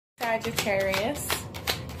Sagittarius.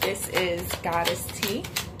 This is Goddess T,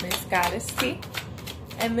 Miss Goddess T,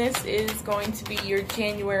 and this is going to be your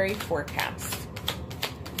January forecast.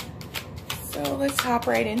 So let's hop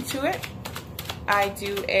right into it. I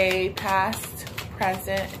do a past,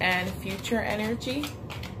 present, and future energy.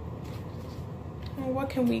 And what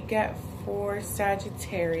can we get for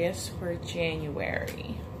Sagittarius for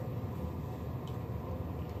January?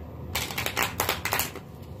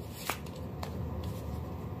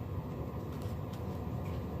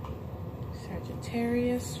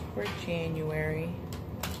 Sagittarius for January.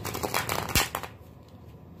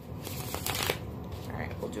 All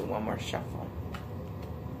right, we'll do one more shuffle.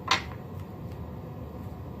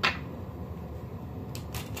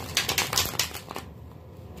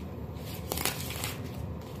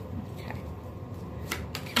 Okay.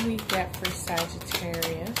 What can we get for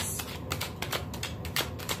Sagittarius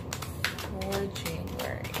for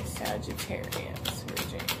January? Sagittarius for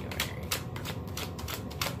January.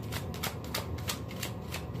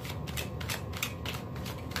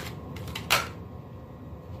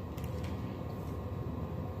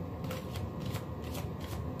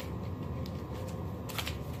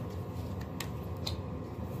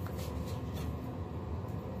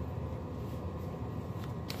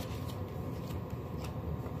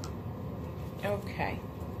 Okay,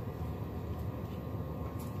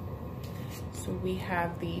 so we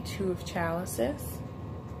have the Two of Chalices,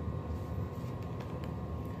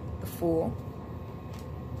 the Fool,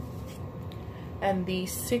 and the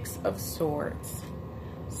Six of Swords.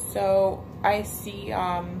 So I see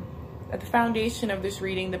at the foundation of this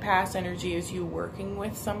reading, the past energy is you working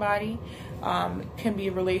with somebody. Can be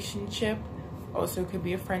a relationship, also could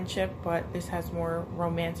be a friendship, but this has more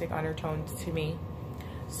romantic undertones to me.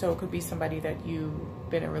 So it could be somebody that you've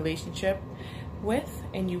been in a relationship with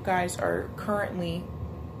and you guys are currently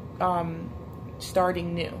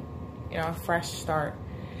starting new, you know, a fresh start.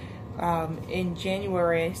 In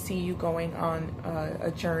January, I see you going on a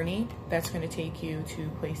journey that's going to take you to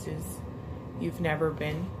places you've never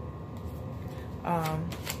been.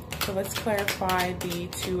 So let's clarify the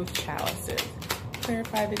Two of Chalices.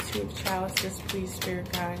 Clarify the Two of Chalices, please, Spirit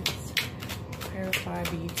Guides. Clarify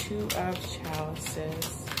the Two of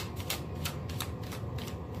Chalices.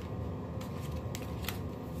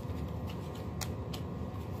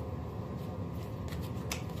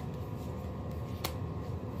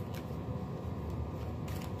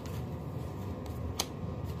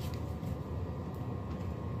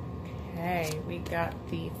 Okay, we got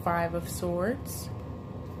the Five of Swords,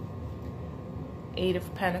 Eight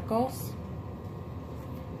of Pentacles,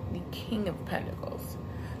 the King of Pentacles.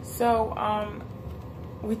 So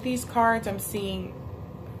with these cards, I'm seeing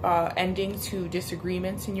ending to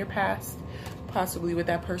disagreements in your past, possibly with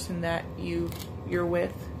that person that you're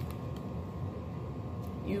with.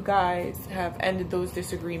 You guys have ended those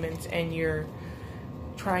disagreements and you're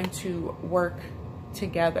trying to work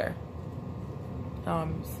together.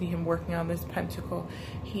 See him working on this pentacle.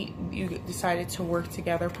 You decided to work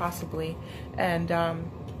together possibly and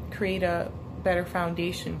create a better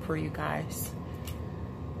foundation for you guys.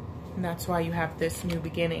 And that's why you have this new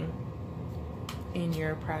beginning in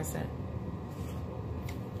your present.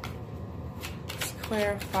 Let's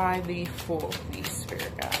clarify the Fool, please,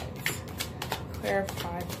 Spirit Guides.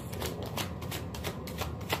 Clarify the Fool.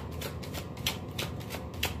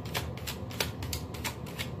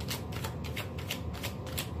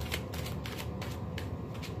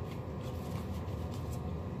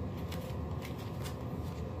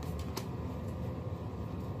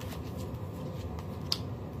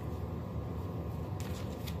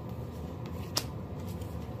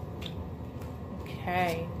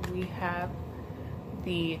 Okay, we have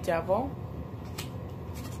the Devil,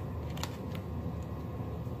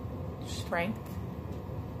 Strength,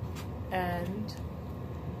 and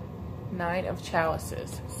Nine of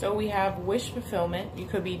Chalices. So we have wish fulfillment. You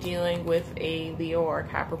could be dealing with a Leo or a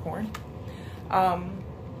Capricorn.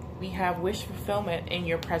 We have wish fulfillment in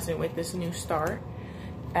your present with this new start.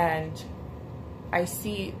 And I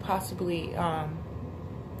see possibly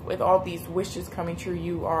with all these wishes coming true,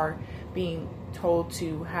 you are being told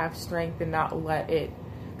to have strength and not let it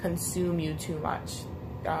consume you too much.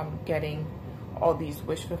 Getting all these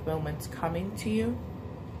wish fulfillments coming to you.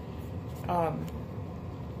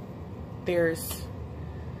 There's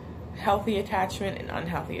healthy attachment and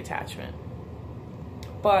unhealthy attachment.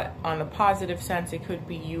 But on the positive sense, it could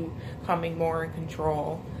be you coming more in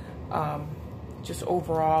control, just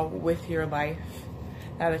overall with your life,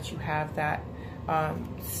 now that you have that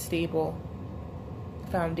stable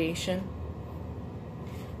foundation.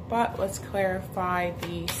 But let's clarify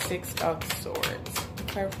the Six of Swords.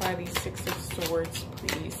 Clarify the Six of Swords,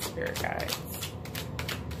 please, Spirit spirit guides.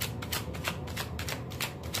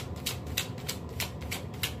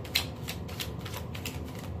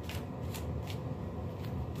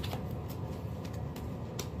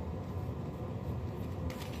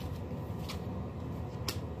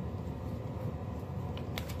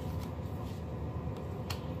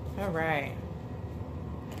 All right,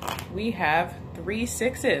 we have 3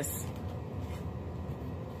 sixes.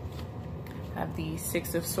 Have the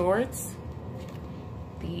 6 of Swords,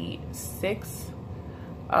 the 6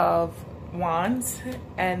 of Wands,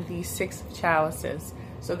 and the 6 of Chalices.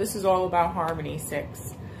 So this is all about harmony,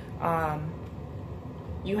 6.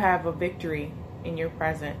 You have a victory in your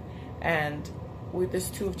present, and with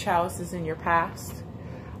this 2 of Chalices in your past,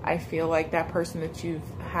 I feel like that person that you've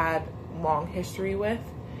had long history with,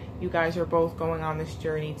 you guys are both going on this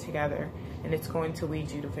journey together, and it's going to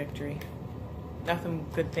lead you to victory. Nothing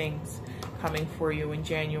good things coming for you in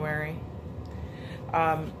January.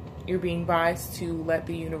 You're being advised to let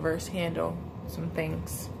the universe handle some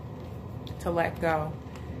things, to let go,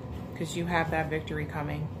 because you have that victory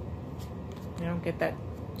coming. You know, get that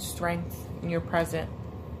strength in your present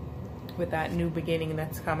with that new beginning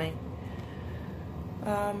that's coming.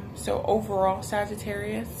 So overall,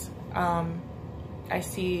 Sagittarius, I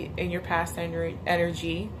see in your past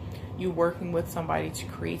energy, you working with somebody to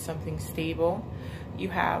create something stable. You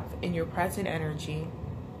have in your present energy,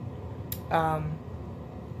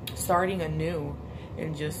 starting anew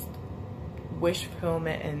and just wish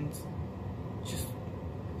fulfillment and just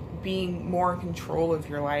being more in control of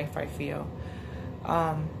your life, I feel.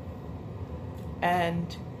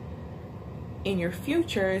 And in your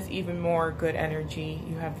future is even more good energy.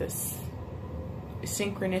 You have this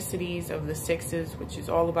synchronicities of the 6s, which is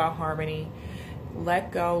all about harmony.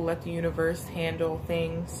 Let go, let the universe handle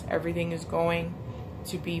things. Everything is going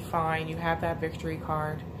to be fine. You have that victory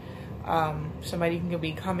card. Somebody can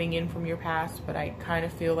be coming in from your past, but I kind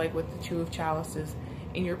of feel like with the 2 of Chalices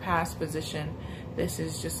in your past position, this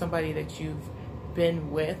is just somebody that you've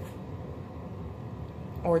been with,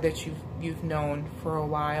 or that you've known for a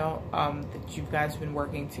while, that you guys have been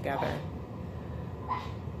working together.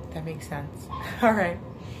 That makes sense. All right.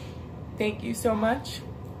 Thank you so much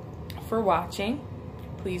for watching.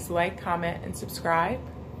 Please like, comment, and subscribe.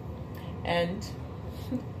 And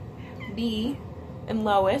me and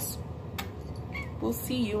Lois will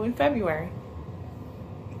see you in February.